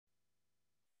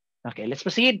Okay, let's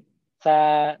proceed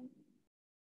sa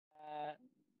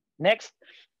next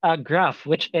graph,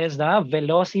 which is the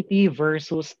velocity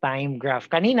versus time graph.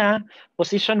 Kanina,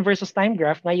 position versus time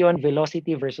graph. Ngayon,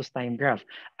 velocity versus time graph.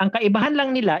 Ang kaibahan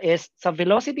lang nila is sa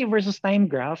velocity versus time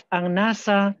graph, ang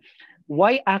nasa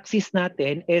y-axis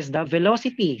natin is the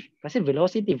velocity. Kasi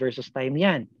velocity versus time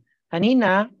yan.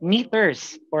 Kanina,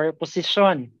 meters or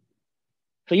position.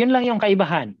 So yun lang yung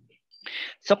kaibahan.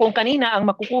 So kung kanina ang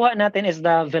makukuha natin is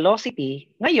the velocity,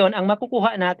 ngayon ang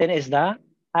makukuha natin is the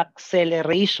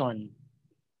acceleration.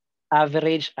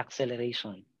 Average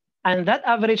acceleration. And that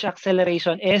average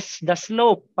acceleration is the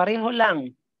slope. Pareho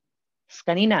lang.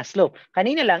 Kanina, slope.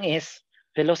 Kanina lang is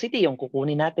velocity yung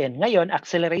kukunin natin. Ngayon,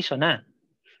 acceleration na.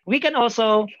 We can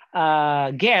also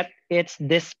get its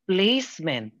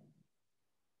displacement.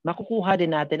 Makukuha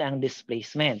din natin ang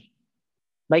displacement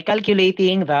by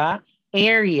calculating the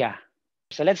area.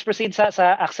 So let's proceed sa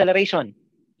acceleration.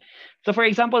 So for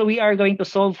example, we are going to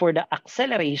solve for the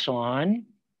acceleration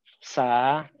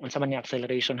sa, ano man yung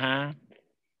acceleration ha?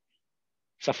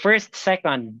 Sa first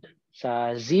second.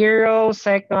 Sa 0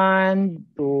 second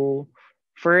to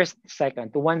first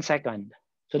second, to 1 second.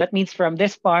 So that means from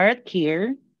this part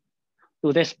here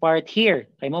to this part here.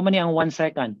 Kaya mo man yung 1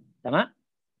 second. Tama?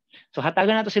 So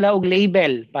hatagan nato sila og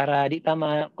label para di ta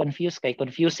ma-confuse kay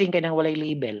confusing kay nang walay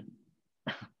label.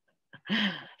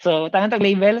 So tangan tag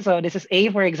label. So this is A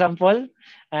for example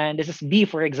and this is B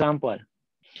for example.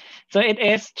 So it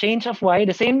is change of y,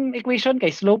 the same equation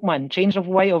kay slope man, change of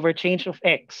y over change of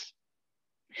x.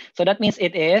 So that means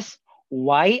it is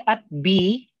y at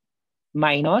B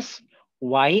minus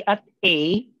y at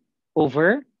A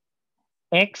over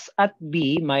x at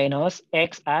B minus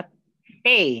x at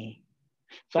A.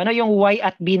 So ano yung y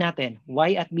at B natin?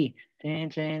 Y at B.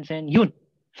 Yun.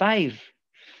 5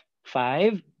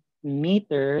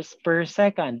 meters per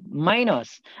second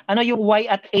minus. Ano yung y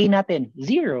at A natin?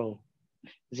 0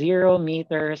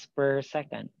 meters per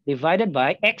second divided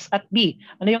by x at B.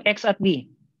 Ano yung x at B?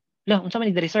 Lang, unsa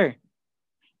man ni diri sir?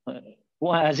 0,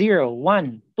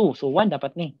 1, 2. So 1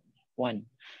 dapat ni. 1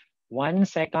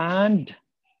 second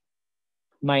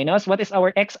minus what is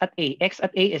our x at A? X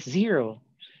at A is 0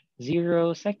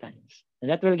 seconds. And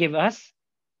that will give us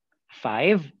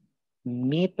 5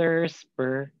 meters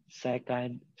per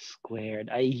second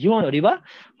squared. Ayun, di ba?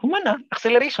 Humana,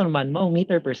 acceleration man mo,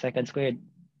 meter per second squared.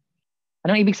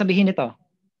 Anong ibig sabihin nito?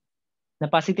 Na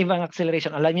positive ang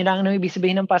acceleration. Alam niyo na anong ibig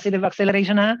sabihin ng positive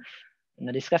acceleration ha?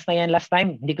 Na-discuss na yan last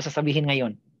time. Hindi ko sasabihin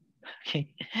ngayon. Okay?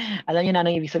 Alam niyo na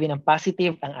anong ibig sabihin ng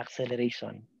positive ang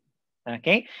acceleration.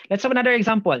 Okay? Let's have another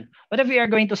example. What if we are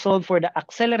going to solve for the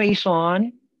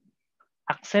acceleration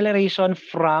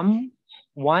from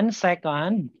 1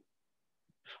 second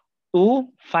to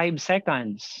 5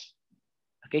 seconds.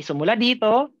 Okay, so mula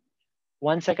dito,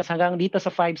 1 second hanggang dito sa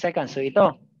 5 seconds. So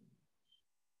ito.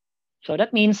 So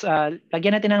that means,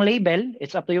 lagyan natin ng label.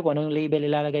 It's up to you kung anong label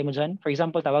ilalagay mo dyan. For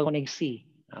example, tawag ko ng C.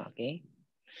 Okay.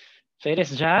 So it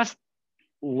is just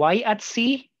y at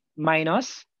C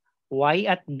minus y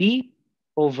at B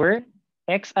over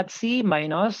x at C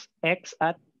minus x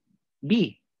at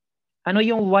B. Ano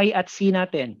yung y at C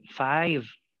natin? 5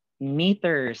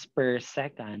 meters per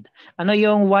second. Ano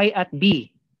yung y at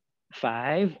B?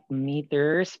 5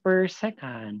 meters per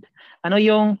second. Ano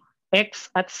yung x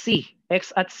at C?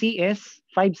 X at C is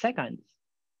 5 seconds.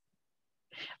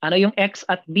 Ano yung x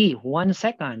at B? 1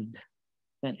 second.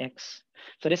 Then x.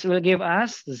 So this will give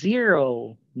us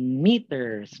 0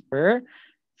 meters per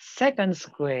second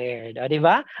squared. O,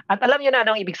 diba? At alam nyo na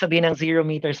anong ibig sabihin ng 0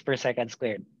 meters per second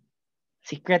squared.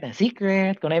 Secret and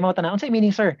secret. Kung na yung mga tanong, ano sa meaning,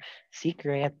 sir?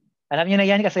 Secret. Alam niyo na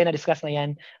yan kasi na-discuss na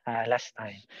yan last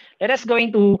time. Let us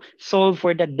going to solve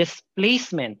for the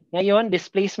displacement. Ngayon,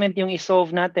 displacement yung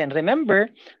isolve natin. Remember,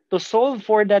 to solve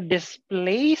for the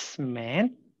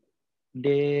displacement,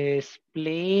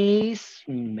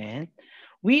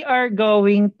 we are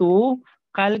going to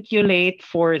calculate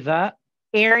for the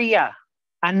area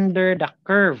under the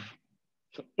curve.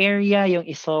 So area yung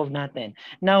isolve natin.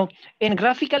 Now, in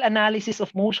graphical analysis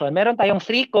of motion, meron tayong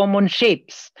 3 common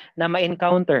shapes na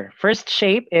ma-encounter. First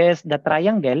shape is the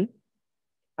triangle.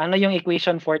 Ano yung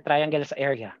equation for triangle sa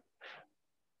area?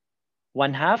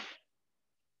 1/2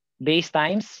 base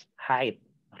times height.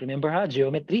 Remember ha,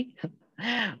 geometry?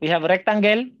 We have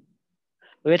rectangle,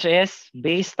 which is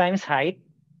base times height.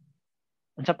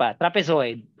 Ano pa?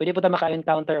 Trapezoid. Pwede po tayo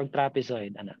maka-encounter og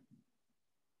trapezoid. Ano?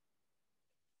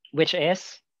 Which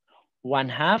is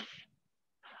 1/2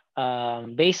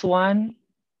 base 1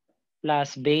 plus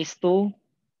base 2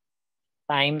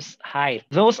 times height.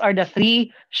 Those are the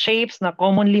 3 shapes na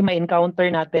commonly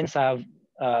ma-encounter natin sa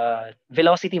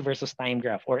velocity versus time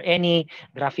graph or any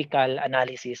graphical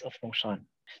analysis of motion.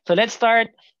 So let's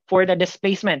start for the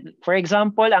displacement. For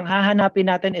example, ang hahanapin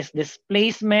natin is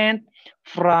displacement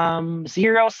from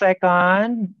 0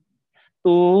 second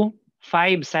to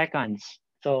 5 seconds.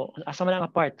 So, asa man ang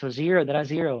apart? So, 0, dara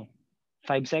 0.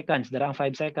 5 seconds, dara ang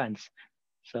 5 seconds.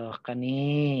 So,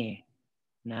 kani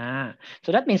na.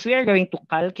 So, that means we are going to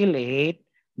calculate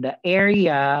the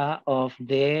area of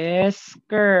this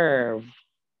curve.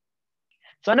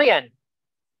 So, ano yan?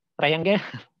 Triangle?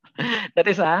 That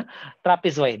is a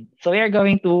trapezoid. So, we are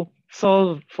going to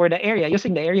solve for the area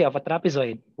using the area of a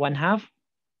trapezoid. 1/2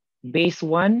 base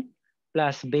 1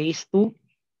 plus base 2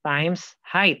 times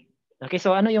height. Okay,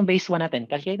 so ano yung base 1 natin?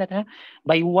 Calculate natin ha.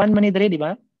 By 1 man dire, di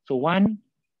ba? So 1,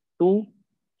 2,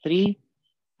 3,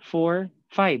 4,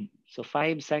 5. So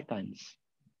 5 seconds.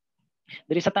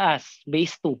 Diri sa taas,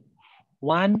 base 2.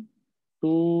 1,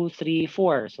 2, 3,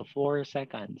 4. So 4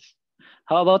 seconds.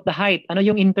 How about the height? Ano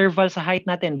yung interval sa height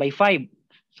natin? By 5.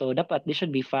 So dapat this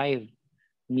should be 5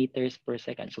 meters per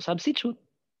second. So substitute.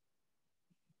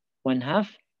 1/2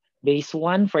 base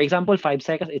 1. For example, 5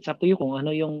 seconds. It's up to you kung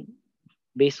ano yung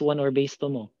base 1 or base 2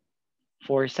 mo.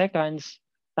 4 seconds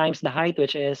times the height,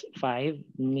 which is 5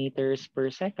 meters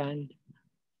per second.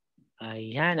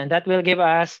 Ayan. And that will give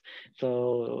us,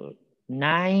 so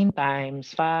 9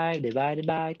 times 5 divided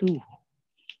by 2.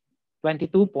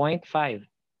 22.5.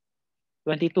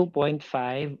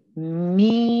 22.5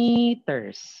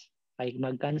 meters. Ay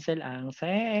mag-cancel ang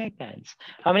seconds.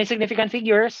 How many significant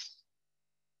figures?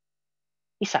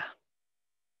 Isa.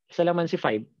 Isa lang man si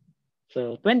 5.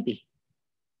 So 20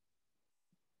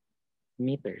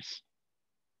 meters.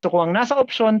 So kung ang nasa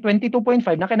option 22.5,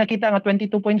 na kayo nakita nga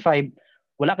 22.5,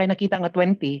 wala kayo nakita nga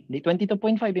 20, di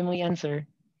 22.5 yung i-answer.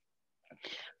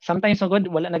 Sometimes so good,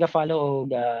 wala naga-follow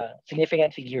og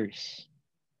significant figures.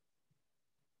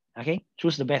 Okay?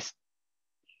 Choose the best.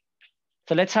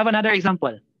 So let's have another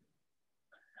example.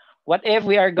 What if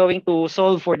we are going to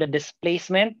solve for the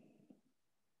displacement?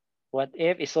 What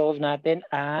if isolve natin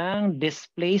ang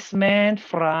displacement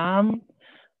from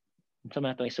saan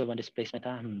man ito isolve ang displacement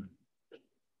ha?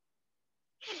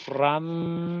 From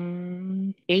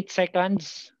 8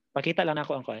 seconds, pakita lang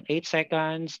ako ang 8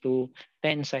 seconds to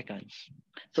 10 seconds.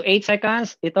 So 8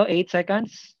 seconds, ito 8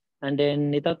 seconds, and then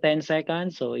ito 10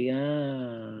 seconds. So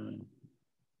yan.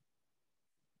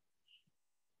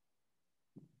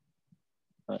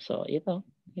 So ito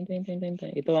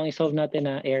ang isolve natin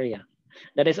na area.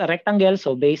 That is a rectangle,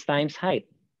 so base times height.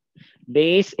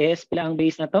 Base is, pila ang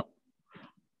base na to?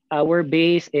 Our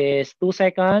base is 2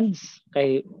 seconds,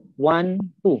 kay 1,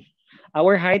 2.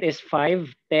 Our height is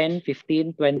 5, 10,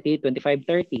 15, 20, 25,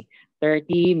 30.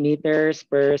 30 meters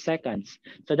per second.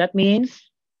 So that means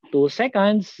 2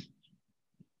 seconds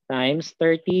times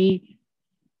 30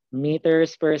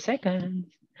 meters per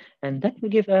second. And that will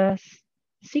give us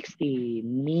 60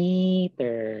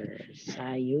 meters.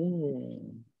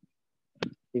 Ayun.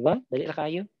 Diba? Dali na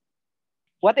kayo.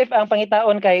 What if ang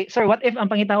pangitaon kay, sir, what if ang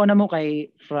pangitaon na mo kay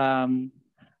from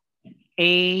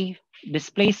a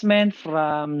displacement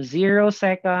from 0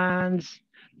 seconds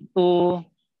to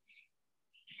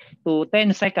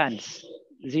 10 seconds.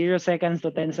 0 seconds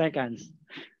to 10 seconds.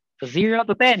 So 0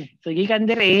 to 10. So gikan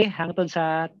dire hangtod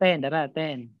sa 10, dara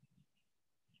 10.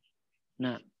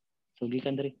 Na. So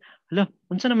gikan dire. Hala,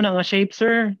 unsa naman ang shape,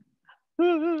 sir?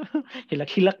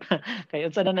 Hilak-hilak na. Kaya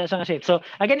unsa na siya nga shape. So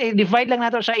again, divide lang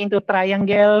nato siya into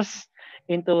triangles,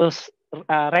 into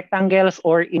rectangles,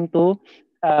 or into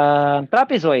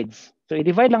trapezoids. So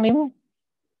i-divide lang nimo.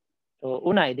 So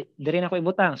una, diri na ko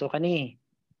ibutang. So kani.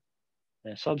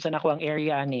 Solve sa nako ang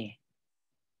area ani.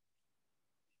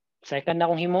 Second na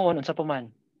akong himuon unsa pa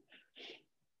man.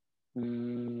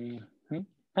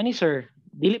 Kani sir,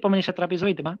 dili pa man siya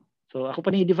trapezoid, di ba? So ako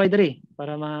pa ni i-divide diri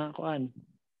para makuan.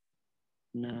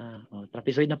 Na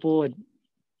trapezoid na pod.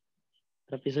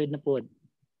 Trapezoid na pod.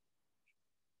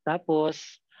 Tapos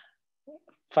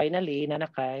finally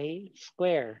nanakay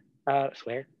square.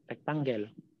 Square,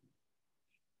 rectangle.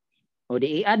 O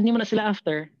di i-add nimo na sila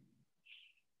after.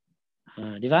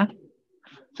 Di ba?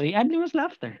 So i-add nimo sila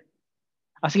after.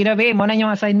 Sige na be, mo na yung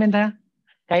assignment ha.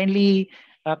 Kindly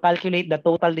calculate the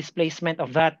total displacement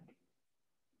of that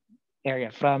area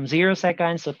from 0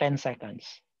 seconds to 10 seconds.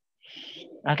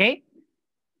 Okay?